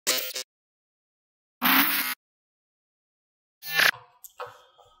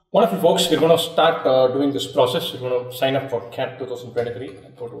Wonderful, folks. We're going to start doing this process. We're going to sign up for CAT 2023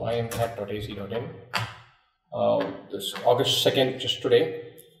 and go to imcat.ac.in. This August 2nd, just today,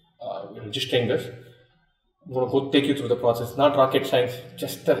 we're registering this. I'm going to go take you through the process. Not rocket science,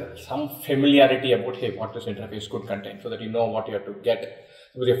 just some familiarity about, hey, what this interface could contain, so that you know what you have to get.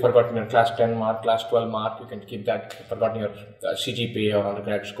 If you've forgotten your class 10 mark, class 12 mark, you can keep that. If you've forgotten your CGPA or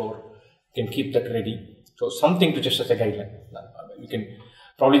undergrad score, you can keep that ready. So something to just as a guideline. You can.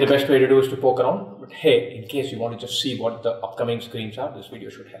 Probably the best way to do is to poke around, but hey, in case you want to just see what the upcoming screens are, this video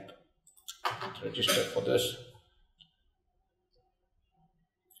should help. Let's register for this.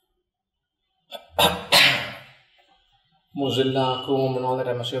 Mozilla, Chrome and all that,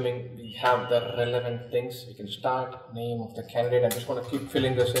 I'm assuming we have the relevant things. We can start, name of the candidate. I'm just going to keep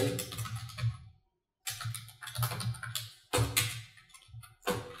filling this in.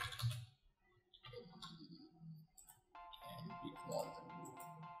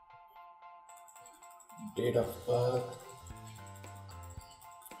 Date of birth.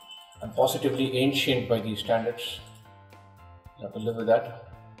 I'm positively ancient by these standards. You have to live with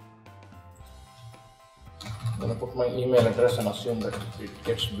that. I'm going to put my email address and assume that it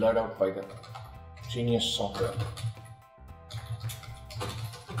gets blurred out by the genius software.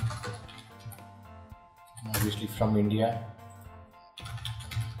 Obviously from India.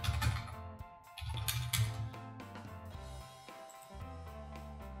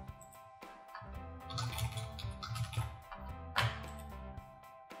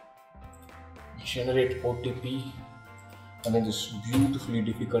 Generate OTP. I mean, this is beautifully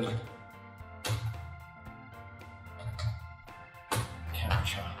difficult.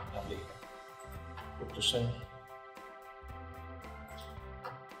 Captcha, lovely. Put this in.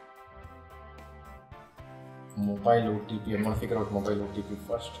 Mobile OTP. I'm going to figure out mobile OTP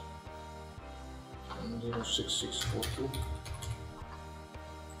first. 06642.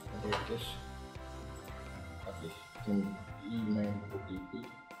 Generate this. Lovely. Then email OTP.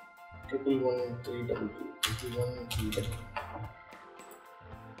 111322.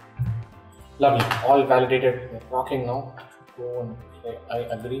 Lovely, all validated. We're rocking now. Go and say I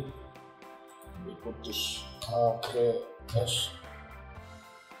agree. We put this RKS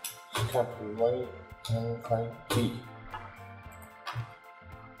capital Y and 5T.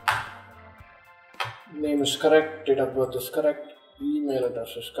 Name is correct, date of birth is correct, email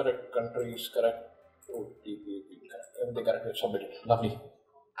address is correct, country is correct, OTP is correct, everything correct. We've submitted. Lovely.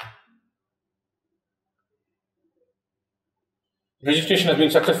 Registration has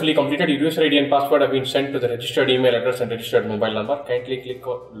been successfully completed. Your user ID and password have been sent to the registered email address and registered mobile number. Kindly click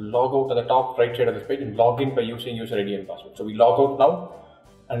on log out at the top right side of this page and log in by using user ID and password. So we log out now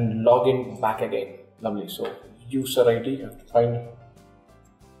and log in back again. Lovely. So user ID, I have to find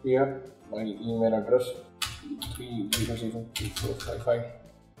here my email address 3002455.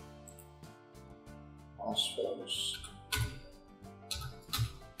 Password is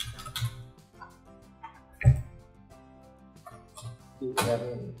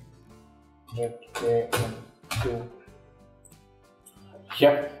Yep,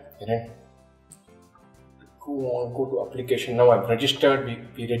 go to application. Now I've registered.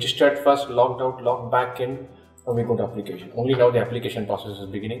 We registered first, logged out, logged back in. Now we go to application. Only now the application process is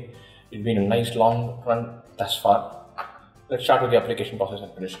beginning. It's been a nice long run thus far. Let's start with the application process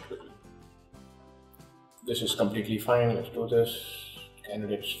and finish it quickly. This is completely fine. Let's do this.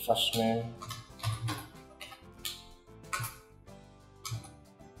 Candidate's first name.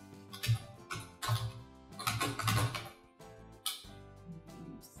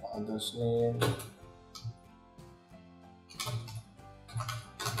 Father's name.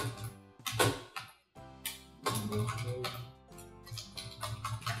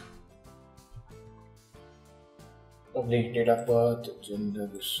 Lovely. Date of birth, gender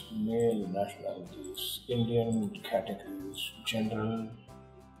is male, nationality is Indian, categories general.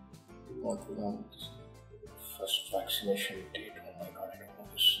 We want to know first vaccination date. Oh my god, I don't know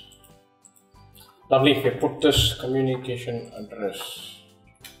this. Lovely. If we put this communication address.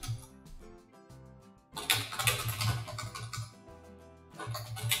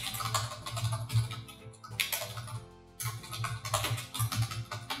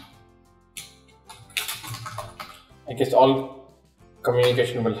 I guess all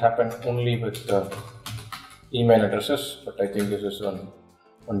communication will happen only with email addresses, but I think this is one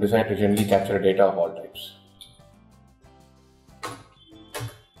designed to generally capture data of all types.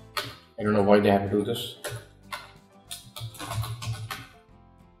 I don't know why they have to do this.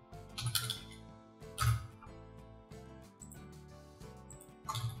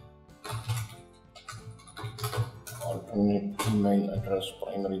 Alternate email address,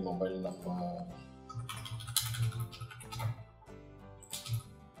 primary mobile number.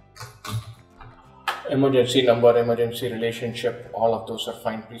 Emergency number, emergency relationship, all of those are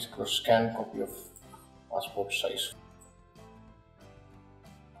fine. Please go scan copy of passport size.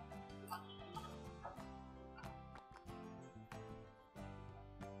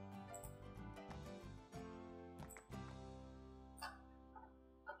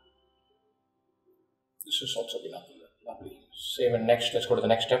 This has also been lovely. Save and next. Let's go to the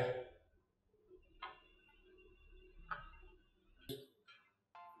next step.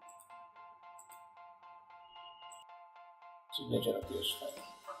 Signature appears fine.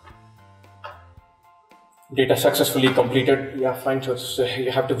 Data successfully completed. Yeah, fine. So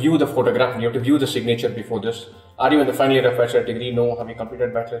you have to view the photograph and you have to view the signature before this. Are you in the final year of bachelor degree? No. Have you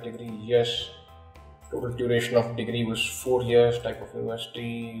completed bachelor degree? Yes. Total duration of degree was 4 years. Type of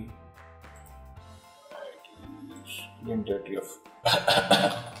university. Union Territory of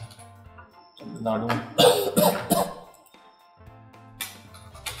Tamil Nadu.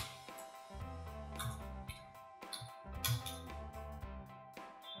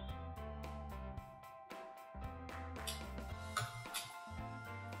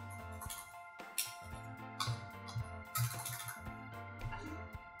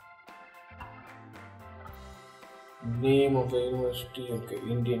 Name of the university, okay,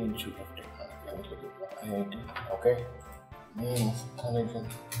 Indian Institute of Technology, IIT, okay. Name of college.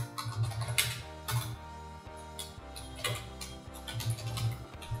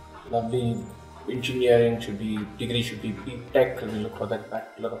 Lovely. Engineering should be, degree should be B.Tech. Let me look for that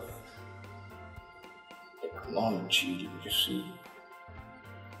Bachelor of Technology. Let me just see.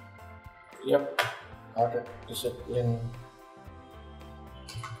 Yep, got it. Discipline.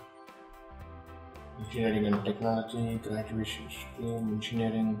 Engineering and Technology, graduation stream,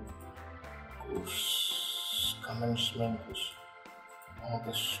 engineering course commencement was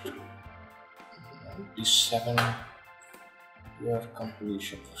August 97, year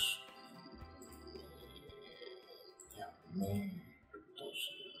completion was May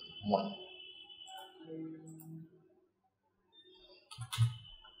 2001.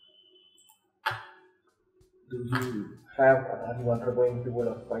 Do you have or are you undergoing dual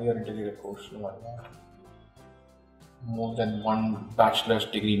or 5-year integrated course? No, I don't. More than one bachelor's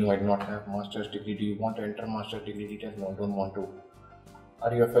degree? No, I do not have. Master's degree? Do you want to enter master's degree details? No, don't want to.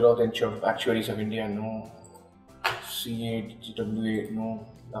 Are you a fellow of the Institute of Actuaries of India? No. CA, GWA? No.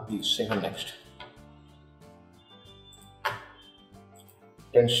 Lovely. Save and next.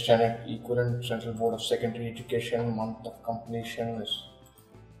 10th standard equivalent, Central Board of Secondary Education. Month of completion is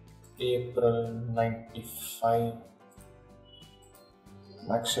April 95.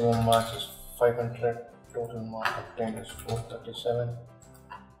 Maximum marks is 500. Total mark obtained is 437.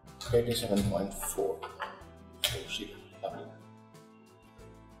 87.4. So see, lovely.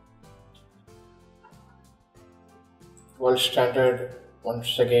 12th standard,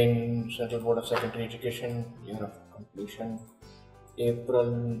 once again, Central Board of Secondary Education, year of completion,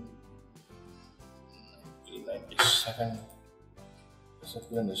 April 1997.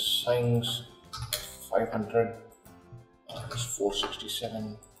 Discipline is science, 500, is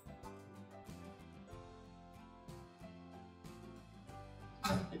 467.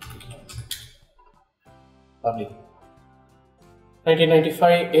 Lovely.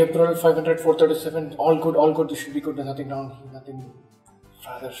 1995, April, 500, 437. All good, all good. This should be good. There's nothing down here, nothing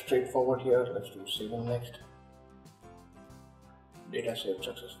rather straightforward here. Let's do save and next. Data saved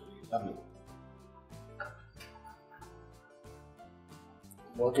successfully. Lovely.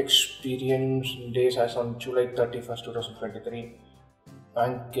 Work experience days as on July 31st, 2023.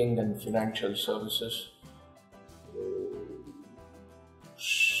 Banking and financial services.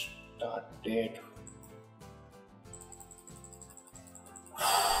 Start date.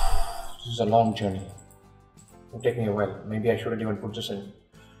 This is a long journey. It will take me a while. Maybe I shouldn't even put this in.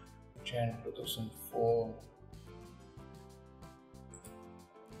 Jan 2004.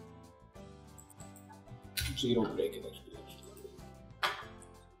 Zero break in experience.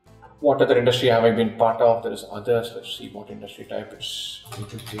 What other industry have I been part of? There is others. Let's see what industry type. It's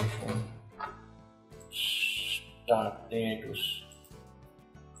education. Start date was.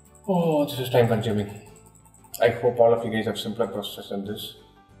 Oh, this is time consuming. I hope all of you guys have simpler process than this.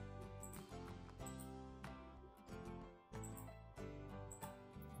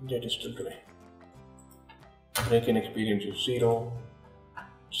 Date is still today. Break in experience is 0.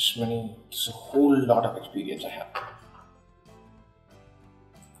 This many. It's a whole lot of experience I have.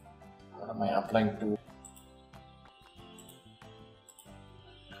 What am I applying to?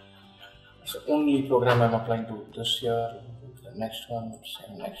 It's the only program I'm applying to this year. The next one,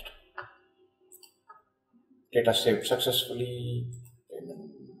 same next. Data saved successfully.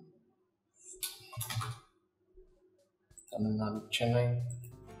 Tamil Nadu, Chennai.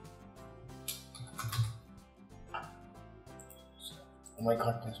 Oh my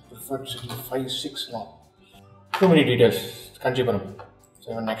god, that's preferred city 5-6 now. Too many details. Kanchipuram.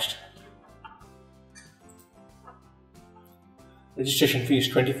 So next. Registration fee is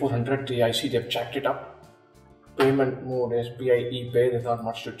 2400. I see they've jacked it up. Payment mode is SBI ePay. There's not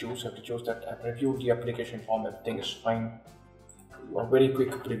much to choose. I have to choose that. I've reviewed the application form. Everything is fine. A very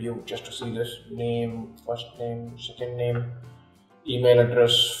quick preview just to see this. Name, first name, second name, email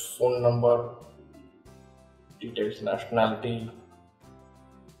address, phone number, details, nationality,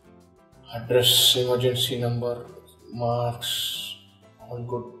 address, emergency number, marks. All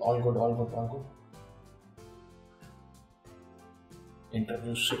good, all good, all good, all good.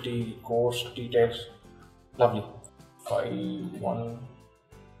 Interview city, course details. Lovely.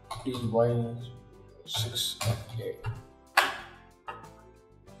 51DY6FA.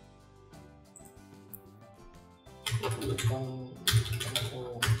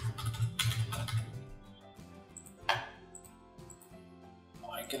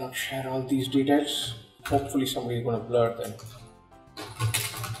 I cannot share all these details. Hopefully somebody is going to blur them.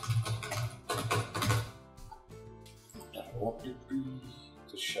 What did be?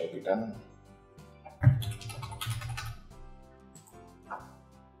 This shall be done.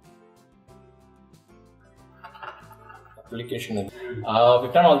 Application.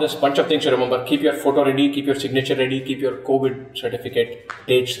 We've done all this bunch of things to remember. Keep your photo ready, keep your signature ready, keep your COVID certificate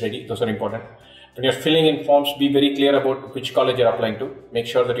dates ready. Those are important. When you're filling in forms, be very clear about which college you're applying to. Make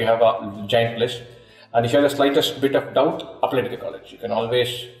sure that you have a giant list. And if you have the slightest bit of doubt, apply to the college. You can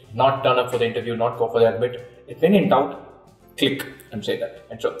always not turn up for the interview, not go for the admit. If when in doubt, click and say that.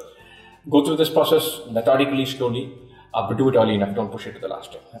 And so, go through this process methodically, slowly, but do it early enough. Don't push it to the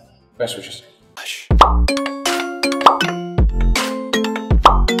last time. Best wishes.